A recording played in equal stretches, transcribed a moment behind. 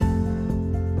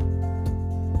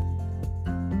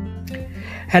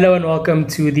Hello and welcome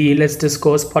to the Let's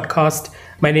Discourse podcast.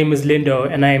 My name is Lindo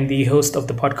and I am the host of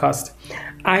the podcast.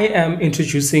 I am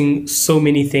introducing so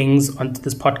many things onto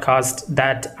this podcast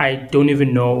that I don't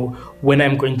even know when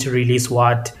I'm going to release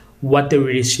what the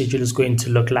release schedule is going to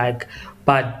look like.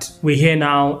 But we're here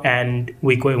now and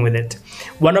we're going with it.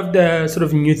 One of the sort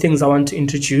of new things I want to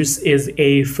introduce is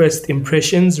a first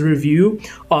impressions review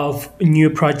of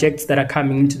new projects that are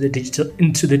coming into the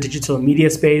digital media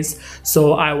space.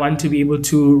 So I want to be able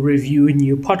to review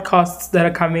new podcasts that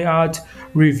are coming out,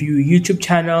 review YouTube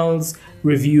channels,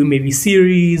 review maybe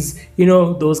series,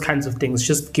 those kinds of things.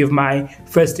 Just give my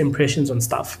first impressions on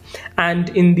stuff. And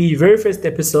in the very first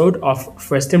episode of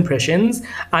First Impressions,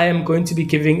 I am going to be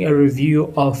giving a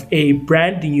review of a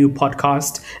brand new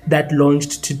podcast that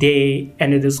launched today,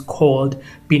 and it is called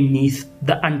Beneath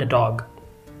the Underdog.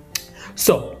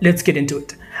 So let's get into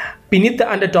it. Beneath the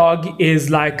Underdog is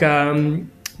like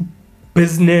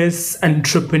business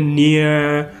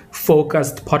entrepreneur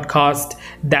focused podcast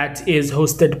that is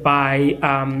hosted by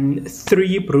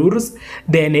three brothers.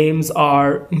 Their names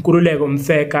are Nkululeko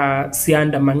Mfeka,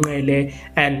 Sianda Manqele,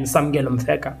 and Samkelo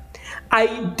Mfeka.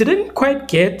 I didn't quite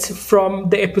get from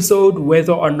the episode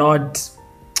whether or not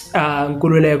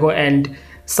Nkululeko and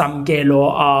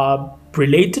Samkelo are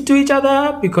related to each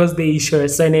other because they share a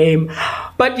surname,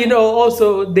 but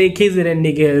also they KZN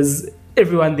niggas.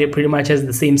 Everyone there pretty much has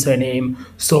the same surname,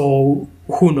 so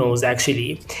who knows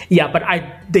actually. Yeah, but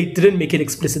they didn't make it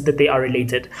explicit that they are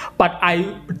related. But I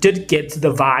did get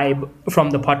the vibe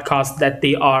from the podcast that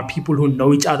they are people who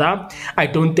know each other. I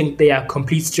don't think they are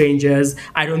complete strangers.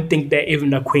 I don't think they're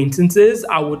even acquaintances.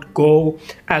 I would go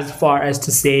as far as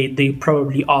to say they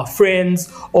probably are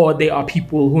friends, or they are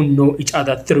people who know each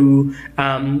other through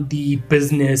the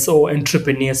business or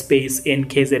entrepreneur space in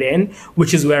KZN,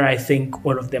 which is where I think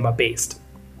all of them are based.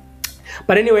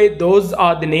 But anyway, those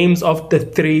are the names of the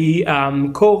three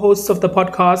co-hosts of the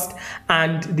podcast,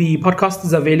 and the podcast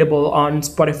is available on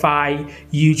Spotify,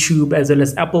 YouTube, as well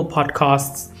as Apple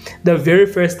Podcasts. The very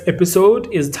first episode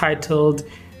is titled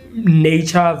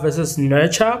Nature versus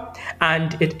Nurture,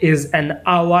 and it is an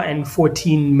hour and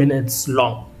 14 minutes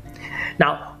long.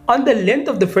 Now, on the length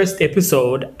of the first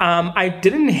episode, I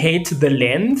didn't hate the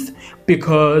length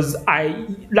because I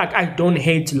don't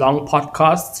hate long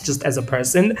podcasts just as a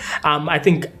person. I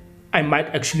think I might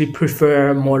actually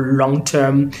prefer more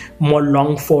long-term, more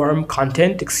long-form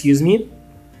content,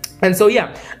 And so,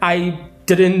 yeah, I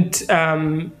didn't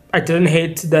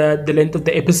hate the length of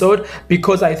the episode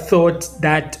because I thought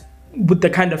that with the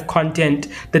kind of content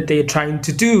that they're trying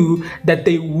to do, that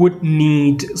they would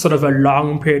need sort of a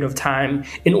long period of time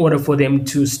in order for them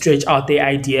to stretch out their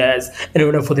ideas, in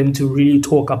order for them to really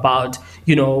talk about,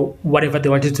 whatever they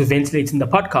wanted to ventilate in the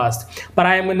podcast. But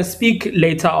I am going to speak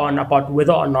later on about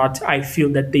whether or not I feel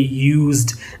that they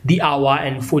used the hour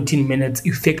and 14 minutes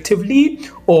effectively,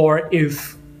 or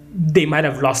if they might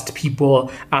have lost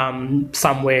people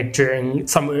somewhere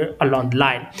along the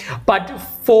line. But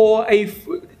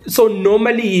so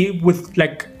normally with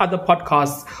like other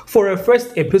podcasts, for a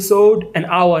first episode, an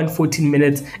hour and 14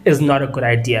 minutes is not a good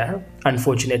idea,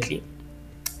 unfortunately.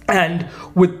 And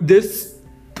with this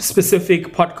specific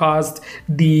podcast,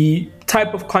 the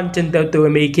type of content that they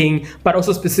were making, but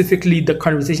also specifically the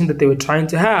conversation that they were trying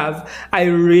to have, I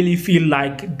really feel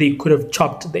like they could have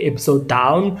chopped the episode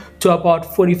down to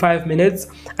about 45 minutes.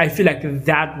 I feel like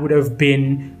that would have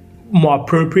been more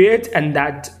appropriate, and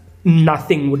that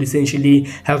nothing would essentially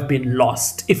have been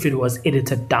lost if it was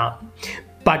edited down.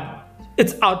 But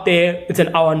it's out there. It's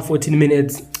an hour and 14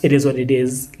 minutes. It is what it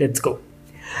is. Let's go.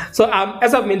 So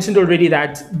as I've mentioned already,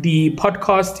 that the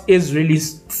podcast is really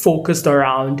focused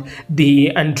around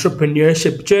the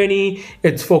entrepreneurship journey.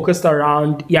 It's focused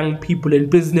around young people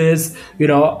in business,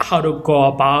 how to go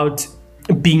about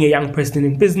being a young person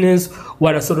in business,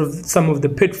 what are sort of some of the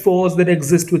pitfalls that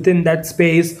exist within that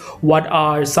space, what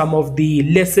are some of the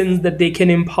lessons that they can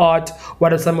impart,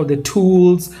 what are some of the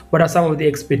tools, what are some of the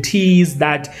expertise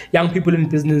that young people in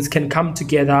business can come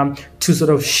together to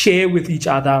sort of share with each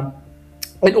other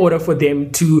in order for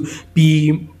them to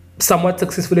be somewhat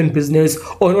successful in business,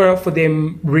 or in order for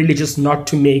them really just not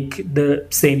to make the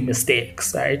same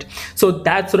mistakes, right? So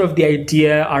that's sort of the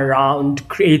idea around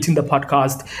creating the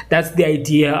podcast. That's the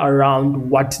idea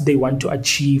around what they want to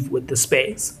achieve with the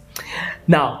space.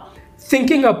 Now,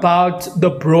 thinking about the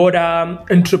broader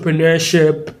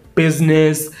entrepreneurship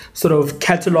business sort of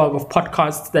catalog of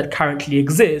podcasts that currently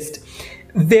exist,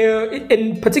 there,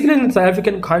 in particular in the South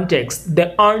African context,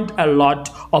 there aren't a lot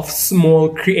of small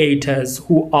creators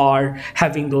who are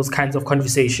having those kinds of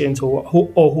conversations or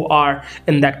who are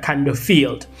in that kind of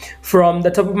field. From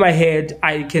the top of my head,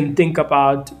 I can think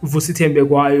about Vusi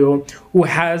Thembekwayo, who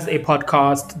has a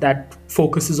podcast that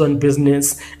focuses on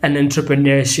business and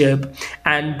entrepreneurship,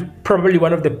 and probably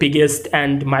one of the biggest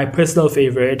and my personal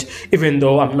favorite, even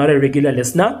though I'm not a regular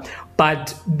listener,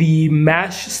 but the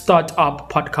MASH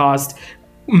Startup podcast.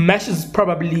 MASH is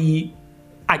probably,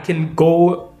 I can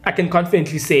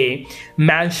confidently say,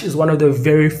 MASH is one of the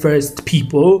very first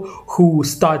people who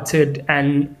started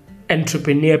an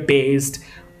entrepreneur-based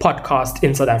podcast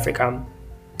in South Africa.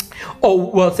 Oh,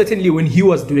 well, certainly when he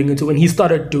was doing it, when he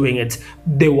started doing it,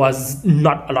 there was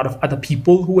not a lot of other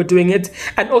people who were doing it.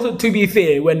 And also, to be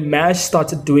fair, when MASH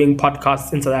started doing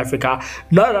podcasts in South Africa,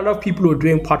 not a lot of people were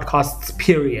doing podcasts,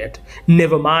 period.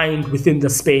 Never mind within the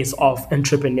space of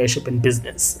entrepreneurship and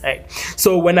business. Right?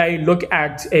 So when I look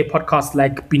at a podcast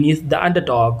like Beneath the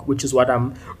Underdog, which is what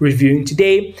I'm reviewing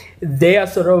today, they are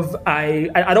sort of, I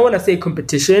don't want to say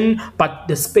competition, but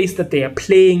the space that they are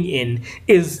playing in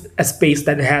is a space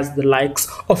that has the likes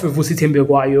of Vusi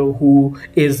Thembekwayo, who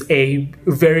is a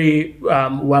very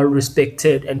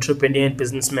well-respected entrepreneur and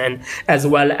businessman, as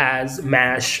well as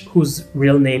MASH, whose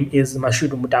real name is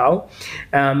Mashudu Mudau,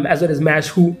 as well as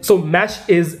MASH, so MASH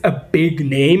is a big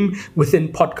name within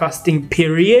podcasting,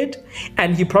 period,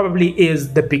 and he probably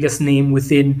is the biggest name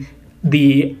within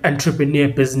the entrepreneur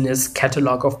business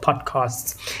catalog of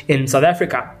podcasts in South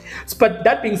Africa. But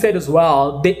that being said as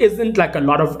well, there isn't like a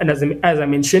lot of, and as I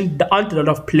mentioned, there aren't a lot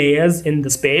of players in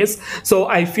the space. So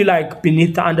I feel like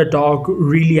Beneath the Underdog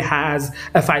really has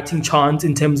a fighting chance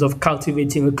in terms of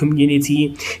cultivating a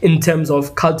community, in terms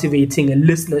of cultivating a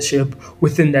listenership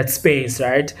within that space,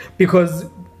 right? Because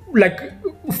like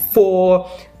for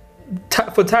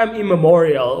time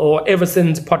immemorial, or ever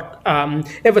since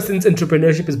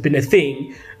entrepreneurship has been a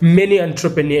thing, many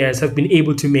entrepreneurs have been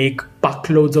able to make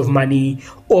buckloads of money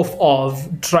off of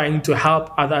trying to help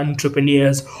other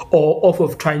entrepreneurs, or off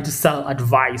of trying to sell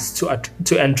advice to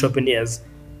entrepreneurs.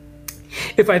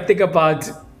 If I think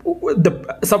about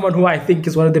someone who I think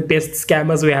is one of the best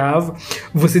scammers we have,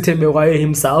 Vusi Thembekwayo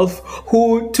himself,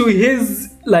 who to his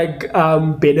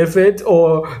benefit,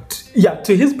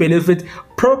 to his benefit,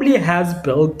 probably has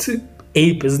built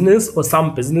a business or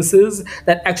some businesses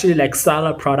that actually sell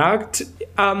a product,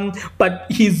 but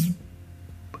he's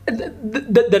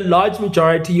the large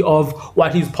majority of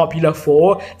what he's popular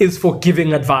for is for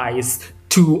giving advice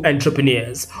to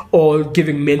entrepreneurs, or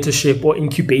giving mentorship or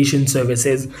incubation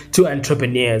services to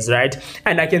entrepreneurs, right?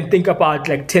 And I can think about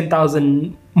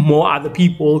 10,000 more other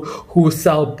people who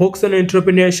sell books on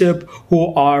entrepreneurship,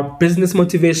 who are business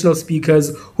motivational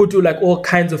speakers, who do all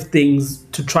kinds of things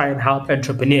to try and help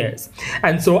entrepreneurs.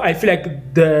 And so I feel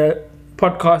like the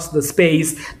podcast, the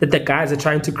space that the guys are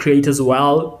trying to create as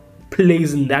well,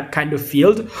 plays in that kind of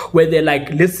field, where they're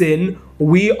listen,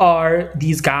 we are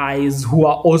these guys who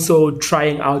are also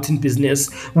trying out in business.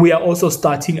 We are also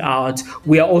starting out.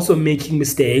 We are also making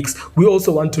mistakes. We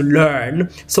also want to learn.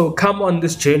 So come on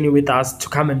this journey with us, to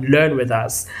come and learn with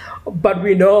us. But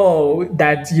we know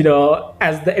that,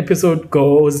 as the episode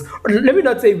goes, or let me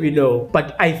not say we know,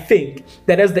 but I think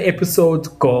that as the episodes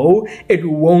go, it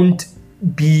won't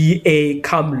be a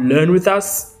come learn with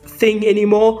us thing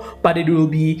anymore, but it will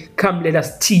be come let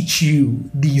us teach you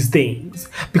these things,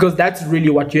 because that's really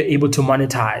what you're able to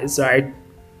monetize, right?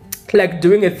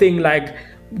 Doing a thing like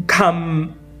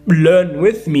come learn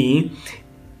with me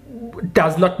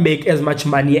does not make as much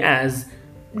money as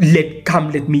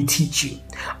let me teach you.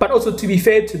 But also, to be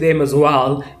fair to them as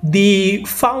well, the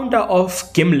founder of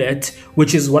Gimlet,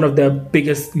 which is one of the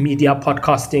biggest media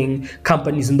podcasting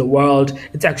companies in the world,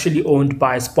 it's actually owned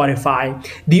by Spotify.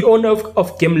 The owner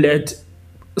of Gimlet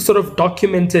sort of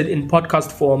documented in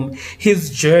podcast form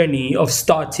his journey of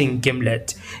starting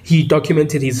Gimlet. He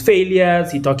documented his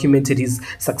failures, he documented his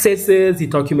successes, he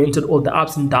documented all the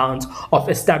ups and downs of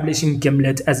establishing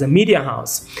Gimlet as a media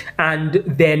house. And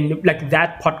then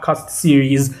that podcast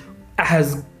series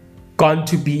has gone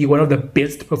to be one of the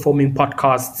best performing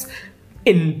podcasts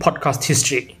in podcast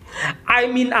history. I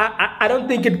mean, I don't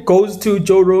think it goes to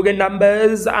Joe Rogan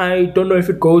numbers. I don't know if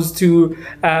it goes to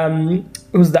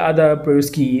who's the other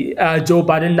broski, Joe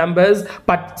Budden numbers,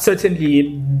 but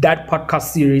certainly that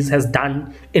podcast series has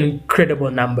done incredible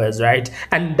numbers, right?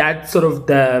 And that's sort of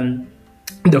the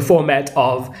format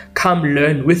of come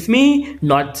learn with me,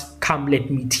 not come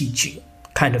let me teach you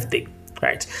kind of thing.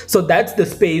 Right, so that's the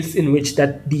space in which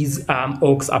that these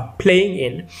orgs are playing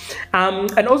in,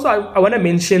 and also I want to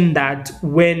mention that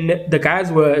when the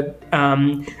guys were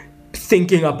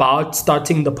thinking about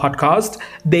starting the podcast,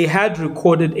 they had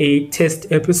recorded a test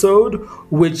episode,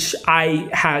 which I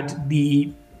had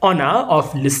the honor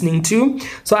of listening to.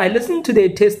 So I listened to their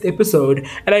test episode,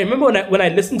 and I remember when I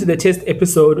listened to the test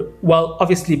episode, well,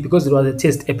 obviously because it was a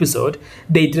test episode,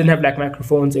 they didn't have like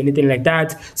microphones or anything like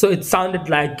that. So it sounded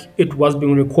like it was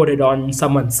being recorded on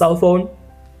someone's cell phone.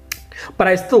 But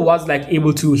I still was like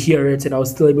able to hear it, and I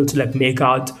was still able to like make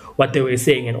out what they were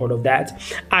saying and all of that.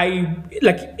 I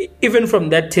like, even from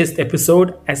that test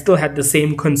episode, I still had the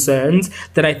same concerns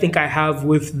that I think I have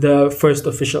with the first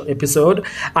official episode.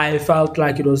 I felt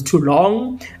like it was too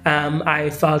long.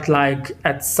 I felt like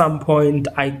at some point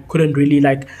I couldn't really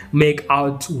like make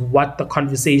out what the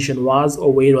conversation was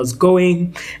or where it was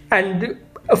going. And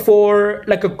for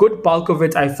like a good bulk of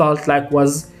it, I felt like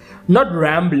was not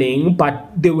rambling, but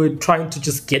they were trying to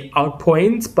just get out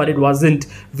points, but it wasn't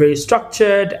very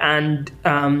structured, and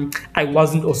I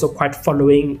wasn't also quite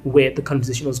following where the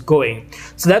conversation was going.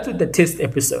 So that's with the test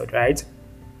episode, right?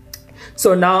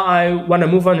 So now I want to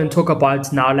move on and talk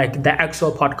about now like the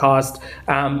actual podcast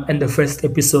and the first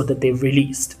episode that they've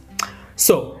released.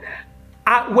 So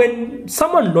when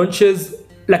someone launches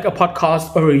like a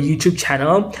podcast or a YouTube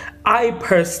channel, I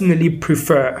personally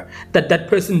prefer that that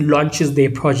person launches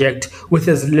their project with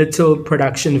as little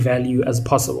production value as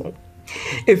possible.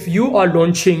 If you are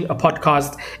launching a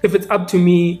podcast, if it's up to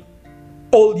me,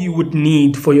 all you would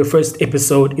need for your first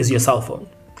episode is your cell phone.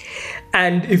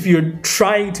 And if you're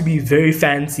trying to be very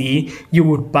fancy, you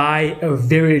would buy a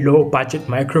very low budget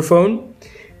microphone,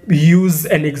 use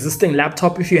an existing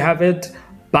laptop if you have it,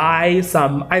 buy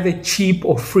some either cheap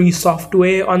or free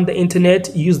software on the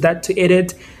internet, use that to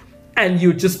edit, and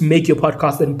you just make your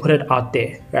podcast and put it out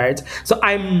there, right? So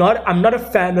I'm not a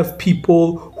fan of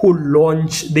people who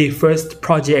launch their first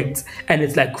project and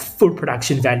it's like full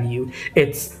production value.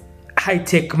 It's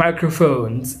high-tech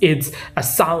microphones, it's a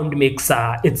sound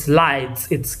mixer, it's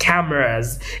lights, it's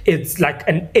cameras, it's like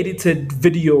an edited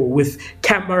video with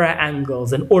camera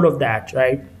angles and all of that,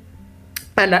 right?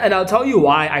 And I'll tell you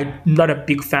why I'm not a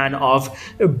big fan of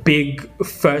big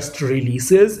first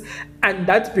releases. And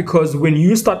that's because when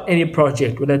you start any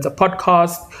project, whether it's a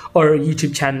podcast or a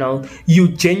YouTube channel, you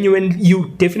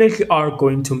definitely are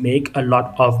going to make a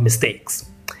lot of mistakes.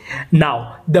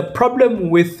 Now, the problem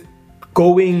with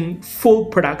going full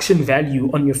production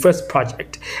value on your first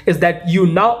project is that you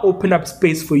now open up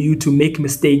space for you to make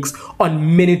mistakes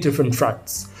on many different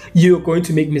fronts. You're going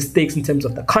to make mistakes in terms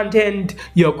of the content.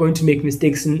 You're going to make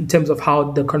mistakes in terms of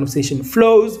how the conversation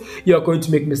flows. You're going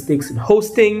to make mistakes in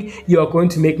hosting. You're going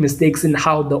to make mistakes in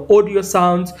how the audio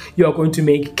sounds. You're going to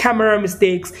make camera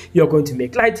mistakes. You're going to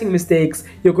make lighting mistakes.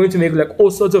 You're going to make like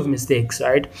all sorts of mistakes,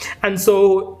 right? And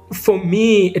so for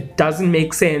me, it doesn't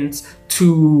make sense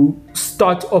to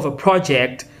start off a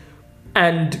project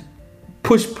and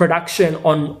push production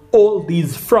on all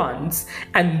these fronts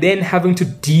and then having to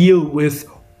deal with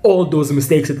all those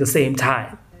mistakes at the same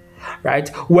time, right?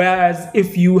 Whereas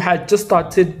if you had just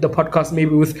started the podcast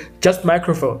maybe with just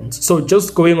microphones, so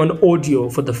just going on audio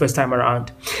for the first time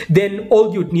around, then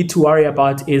all you'd need to worry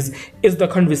about is the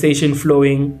conversation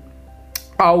flowing?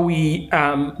 Are we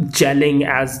gelling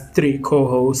as three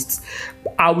co-hosts?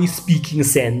 Are we speaking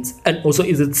sense? And also,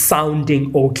 is it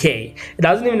sounding okay? It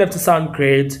doesn't even have to sound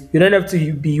great. You don't have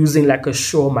to be using like a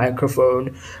Shure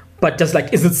microphone, but just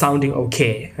like, is it sounding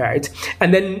okay, right?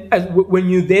 And then when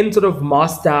you then sort of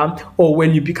master, or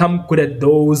when you become good at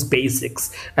those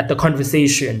basics, at the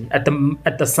conversation, at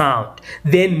the sound,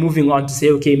 then moving on to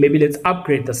say, okay, maybe let's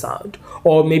upgrade the sound,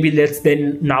 or maybe let's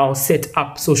then now set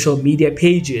up social media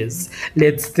pages.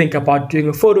 Let's think about doing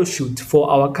a photo shoot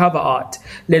for our cover art.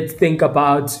 Let's think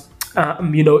about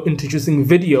introducing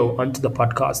video onto the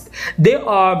podcast. There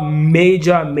are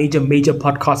major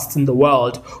podcasts in the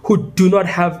world who do not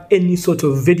have any sort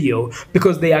of video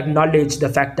because they acknowledge the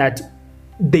fact that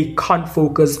they can't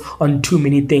focus on too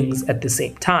many things at the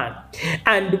same time.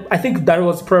 And I think that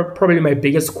was probably my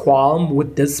biggest qualm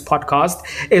with this podcast,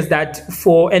 is that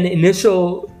for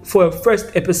a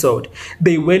first episode,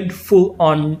 they went full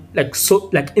on like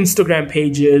Instagram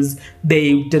pages.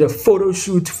 They did a photo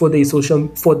shoot for their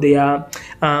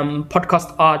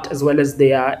podcast art as well as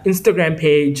their Instagram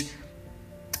page.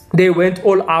 They went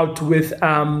all out with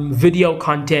video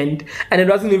content, and it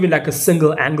wasn't even like a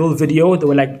single angle video. There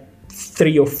were like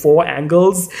 3 or 4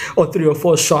 angles or 3 or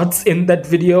 4 shots in that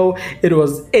video. It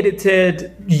was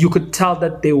edited. You could tell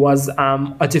that there was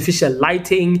artificial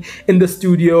lighting in the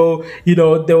studio.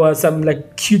 There was some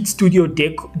like cute studio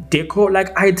decor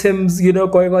like items,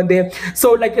 going on there.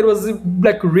 So like it was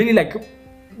like really like,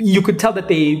 you could tell that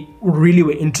they really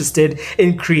were interested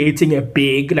in creating a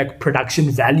big like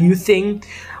production value thing.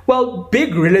 Well,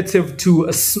 big relative to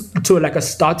like a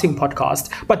starting podcast,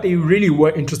 but they really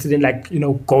were interested in like,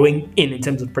 going in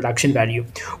terms of production value,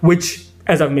 which,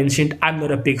 as I've mentioned, I'm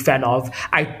not a big fan of.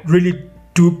 I really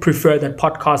do prefer that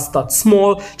podcasts start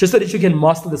small, just so that you can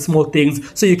master the small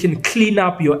things, so you can clean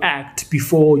up your act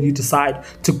before you decide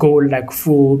to go like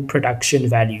full production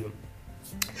value.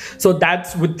 So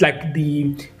that's with like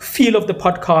the feel of the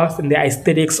podcast and the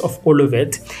aesthetics of all of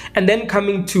it. And then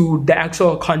coming to the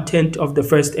actual content of the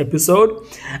first episode,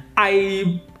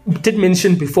 I did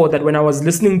mention before that when I was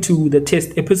listening to the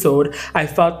test episode, I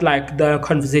felt like the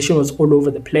conversation was all over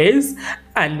the place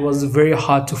and was very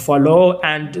hard to follow.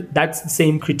 And that's the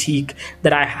same critique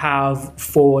that I have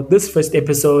for this first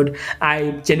episode.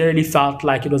 I generally felt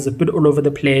like it was a bit all over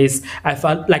the place. I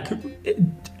felt like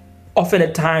often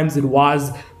at times it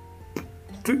was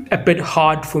a bit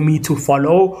hard for me to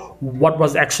follow what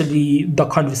was actually the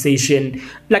conversation.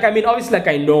 Like, I mean, obviously, like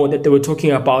I know that they were talking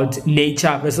about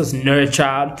nature versus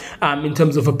nurture in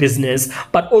terms of a business,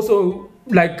 but also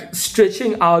like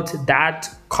stretching out that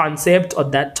concept or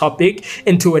that topic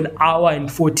into an hour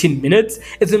and 14 minutes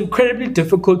is incredibly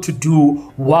difficult to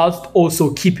do whilst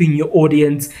also keeping your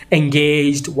audience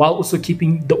engaged, while also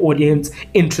keeping the audience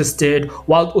interested,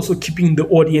 while also keeping the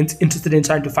audience interested in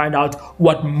trying to find out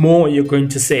what more you're going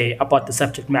to say about the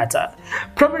subject matter.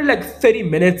 Probably like 30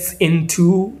 minutes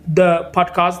into the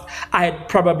podcast, I had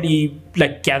probably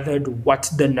like gathered what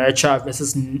the nature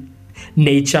versus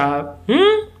nurture,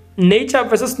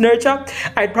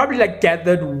 I'd probably like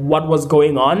gathered what was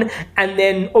going on. And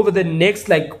then over the next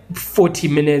like 40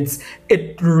 minutes,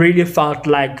 it really felt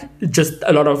like just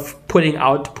a lot of putting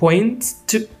out points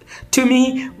to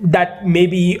me that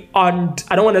maybe aren't,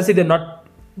 I don't want to say they're not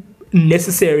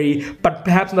necessary, but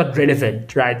perhaps not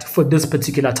relevant, right, for this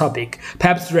particular topic,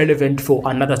 perhaps relevant for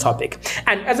another topic.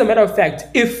 And as a matter of fact,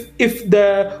 if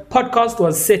the podcast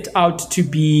was set out to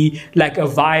be like a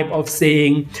vibe of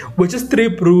saying we're just three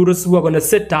brothers who are going to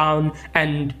sit down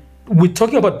and we're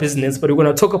talking about business, but we're going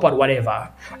to talk about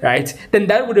whatever, right, then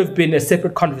that would have been a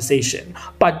separate conversation.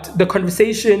 But the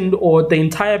conversation or the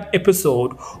entire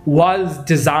episode was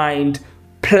designed,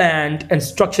 planned and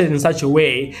structured in such a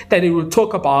way that it will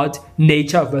talk about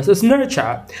nature versus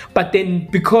nurture. But then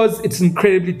because it's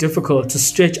incredibly difficult to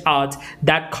stretch out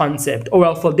that concept, or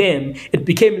well, for them, it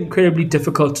became incredibly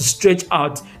difficult to stretch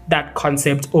out that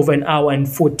concept over an hour and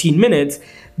 14 minutes,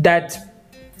 that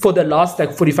for the last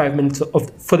like 45 minutes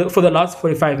for the last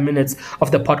 45 minutes of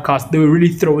the podcast, they were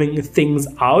really throwing things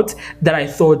out that I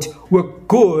thought were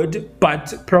good,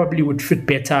 but probably would fit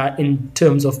better in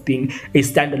terms of being a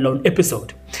standalone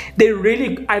episode. They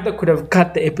really either could have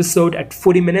cut the episode at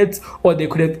 40 minutes or they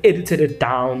could have edited it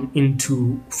down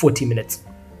into 40 minutes.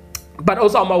 But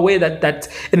also I'm aware that that's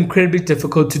incredibly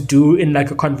difficult to do in like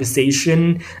a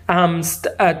conversation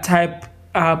type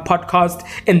podcast,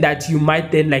 in that you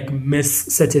might then like miss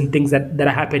certain things that are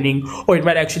happening, or it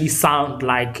might actually sound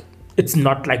like it's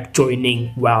not like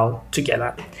joining well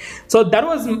together. So that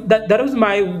was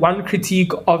my one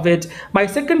critique of it. My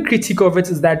second critique of it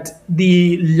is that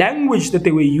the language that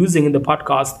they were using in the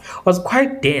podcast was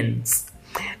quite dense,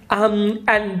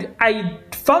 and I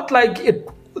felt like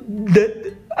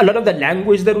a lot of the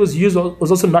language that was used was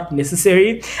also not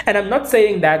necessary. And I'm not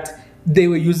saying that they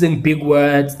were using big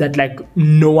words that like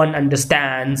no one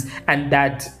understands, and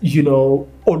that and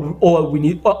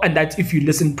that if you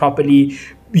listen properly,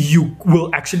 you will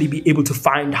actually be able to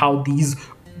find how these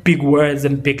big words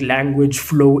and big language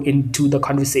flow into the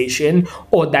conversation,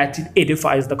 or that it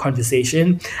edifies the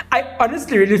conversation. I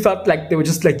honestly really felt like they were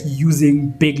just like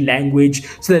using big language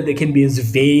so that they can be as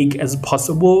vague as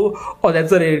possible, or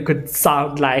that's what it could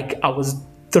sound like I was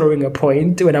throwing a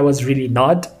point when I was really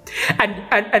not.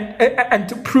 And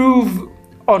to prove,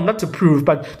 or not to prove,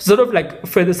 but to sort of like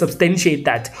further substantiate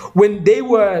that, when they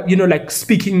were, like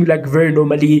speaking like very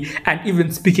normally and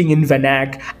even speaking in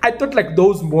vernac, I thought like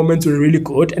those moments were really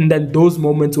good. And then those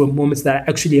moments were moments that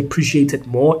I actually appreciated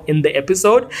more in the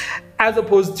episode, as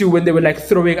opposed to when they were like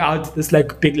throwing out this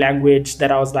like big language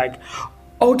that I was like,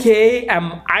 okay,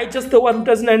 am I just the one who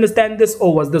doesn't understand this,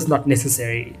 or was this not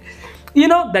necessary?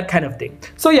 That kind of thing.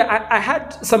 So yeah, I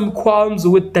had some qualms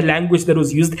with the language that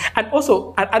was used. And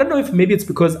also, I don't know if maybe it's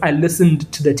because I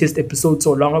listened to the test episode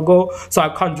so long ago, so I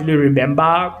can't really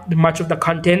remember much of the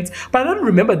content, but I don't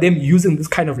remember them using this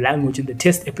kind of language in the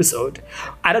test episode.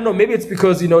 I don't know, maybe it's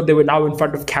because, they were now in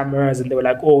front of cameras and they were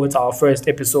like, oh, it's our first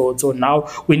episode, so now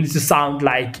we need to sound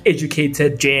like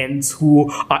educated gents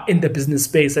who are in the business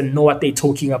space and know what they're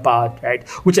talking about, right?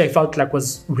 Which I felt like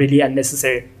was really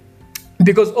unnecessary.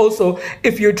 Because also,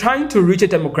 if you're trying to reach a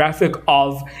demographic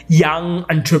of young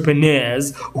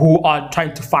entrepreneurs who are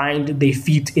trying to find their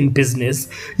feet in business,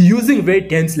 using very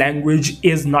dense language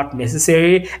is not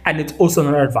necessary, and it's also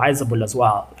not advisable as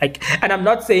well. And I'm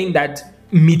not saying that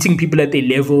meeting people at their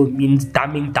level means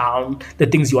dumbing down the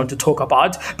things you want to talk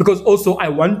about, because also I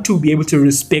want to be able to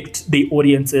respect the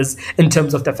audiences in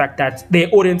terms of the fact that their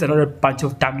audience are not a bunch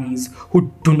of dummies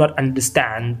who do not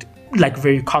understand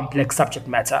very complex subject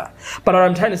matter. But what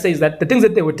I'm trying to say is that the things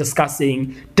that they were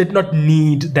discussing did not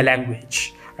need the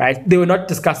language, right? They were not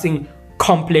discussing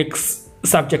complex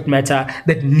subject matter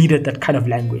that needed that kind of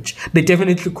language. They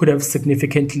definitely could have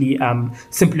significantly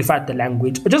simplified the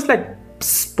language, or just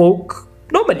spoke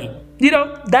normally.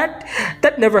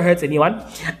 That never hurts anyone.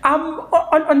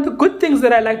 On the good things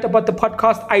that I liked about the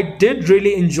podcast, I did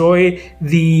really enjoy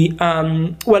the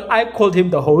I called him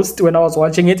the host when I was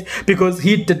watching it, because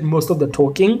he did most of the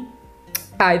talking.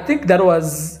 I think that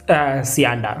was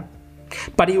Sianda,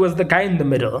 but he was the guy in the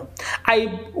middle.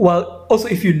 Also,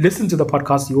 if you listen to the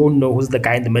podcast, you won't know who's the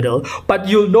guy in the middle, but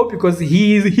you'll know because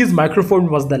his microphone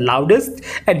was the loudest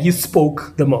and he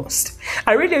spoke the most.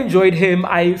 I really enjoyed him.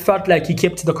 I felt like he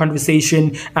kept the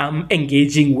conversation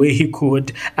engaging where he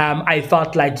could. I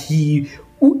felt like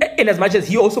in as much as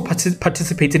he also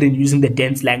participated in using the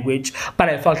dense language, but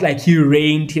I felt like he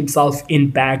reined himself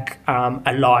in back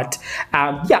a lot.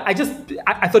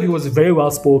 I thought he was very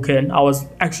well spoken. I was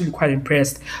actually quite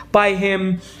impressed by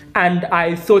him, and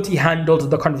I thought he handled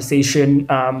the conversation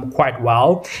quite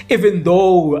well, even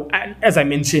though, as I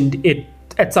mentioned,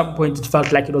 at some point it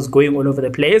felt like it was going all over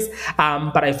the place,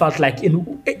 but I felt like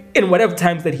in whatever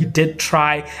times that he did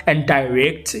try and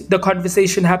direct the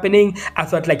conversation happening, I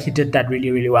felt like he did that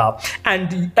really, really well.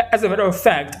 And as a matter of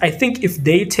fact, I think if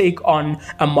they take on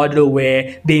a model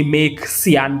where they make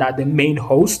Sianda the main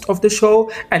host of the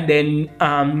show, and then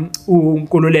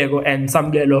Nkululeko and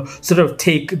Samlelo sort of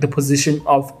take the position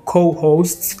of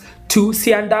co-hosts to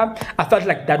Sianda, I felt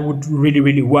like that would really,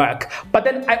 really work. But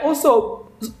then so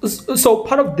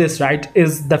part of this, right,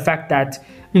 is the fact that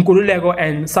Nkululeko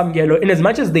and Samgelo, in as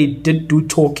much as they did do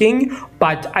talking,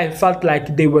 but I felt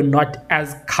like they were not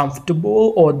as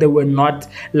comfortable, or they were not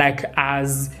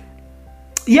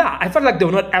I felt like they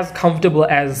were not as comfortable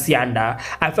as Sianda.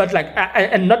 I felt like,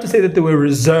 and not to say that they were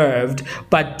reserved,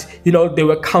 but they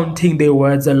were counting their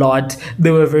words a lot. They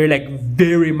were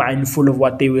very mindful of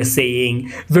what they were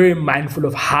saying, very mindful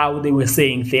of how they were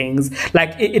saying things.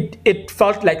 It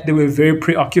felt like they were very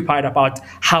preoccupied about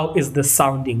how is this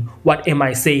sounding? What am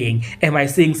I saying? Am I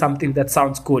saying something that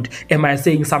sounds good? Am I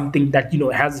saying something that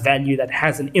has value, that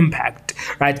has an impact,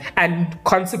 right? And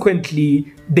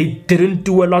consequently, they didn't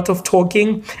do a lot of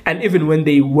talking. And even when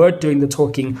they were doing the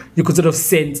talking, you could sort of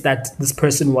sense that this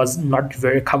person was not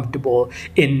very comfortable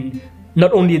in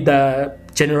not only the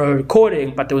general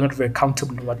recording, but they were not very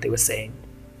comfortable in what they were saying.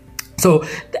 So,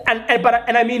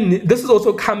 and I mean, this is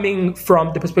also coming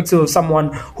from the perspective of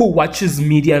someone who watches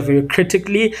media very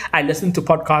critically. I listen to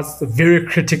podcasts very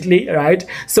critically, right?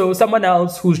 So someone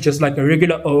else who's just like a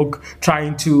regular oak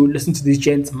trying to listen to these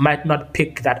gents might not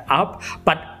pick that up,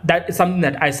 but that is something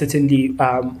that I certainly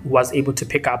was able to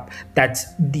pick up, that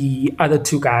the other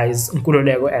two guys,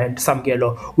 Nkululeko and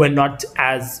Samgelo, were not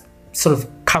as sort of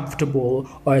comfortable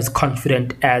or as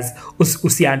confident as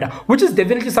Usianda, which is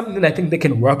definitely something that I think they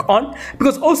can work on,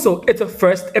 because also it's a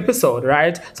first episode,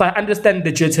 right? So I understand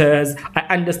the jitters. I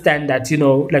understand that,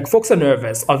 folks are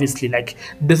nervous, obviously,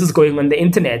 this is going on the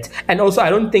internet. And also I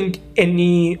don't think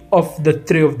any of the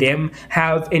three of them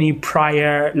have any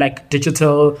prior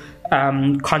digital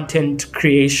content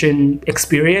creation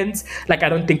experience. I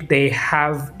don't think they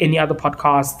have any other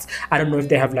podcasts. I don't know if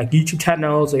they have YouTube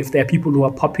channels, or if they're people who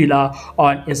are popular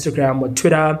on Instagram or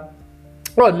Twitter.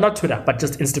 Well, not Twitter, but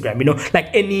just Instagram,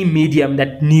 any medium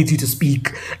that needs you to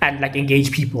speak and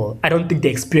engage people. I don't think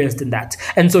they're experienced in that.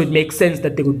 And so it makes sense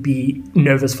that they would be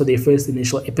nervous for their first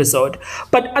initial episode.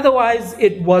 But otherwise,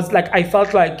 it was I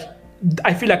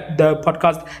feel like the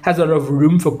podcast has a lot of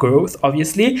room for growth,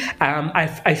 obviously.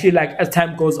 I feel like as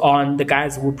time goes on, the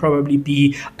guys will probably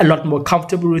be a lot more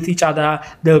comfortable with each other.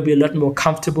 They'll be a lot more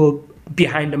comfortable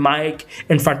behind the mic,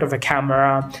 in front of a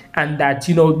camera, and that,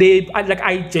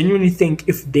 I genuinely think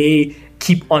if they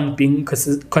keep on being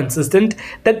consistent,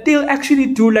 that they'll actually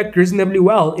do reasonably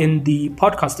well in the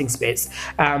podcasting space.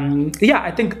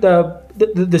 I think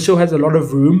the show has a lot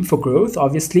of room for growth,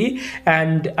 obviously,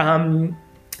 and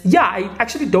I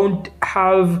actually don't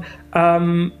have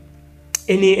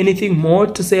anything more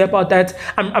to say about that.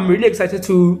 I'm really excited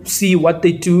to see what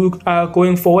they do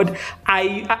going forward.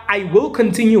 I will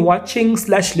continue watching /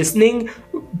 listening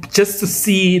just to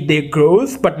see their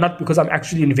growth, but not because I'm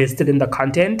actually invested in the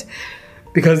content.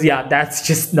 Because that's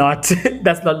just not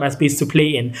that's not my space to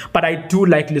play in. But I do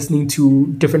like listening to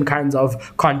different kinds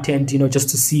of content, just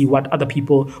to see what other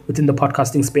people within the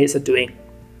podcasting space are doing.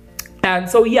 And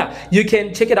so, you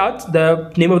can check it out.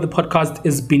 The name of the podcast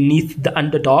is Beneath the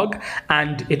Underdog,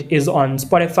 and it is on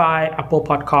Spotify, Apple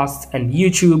Podcasts, and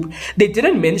YouTube. They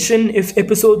didn't mention if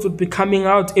episodes would be coming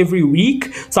out every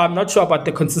week, so I'm not sure about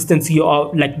the consistency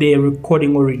or like their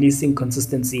recording or releasing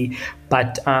consistency.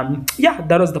 But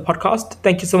that was the podcast.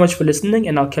 Thank you so much for listening,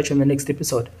 and I'll catch you in the next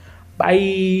episode.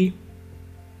 Bye.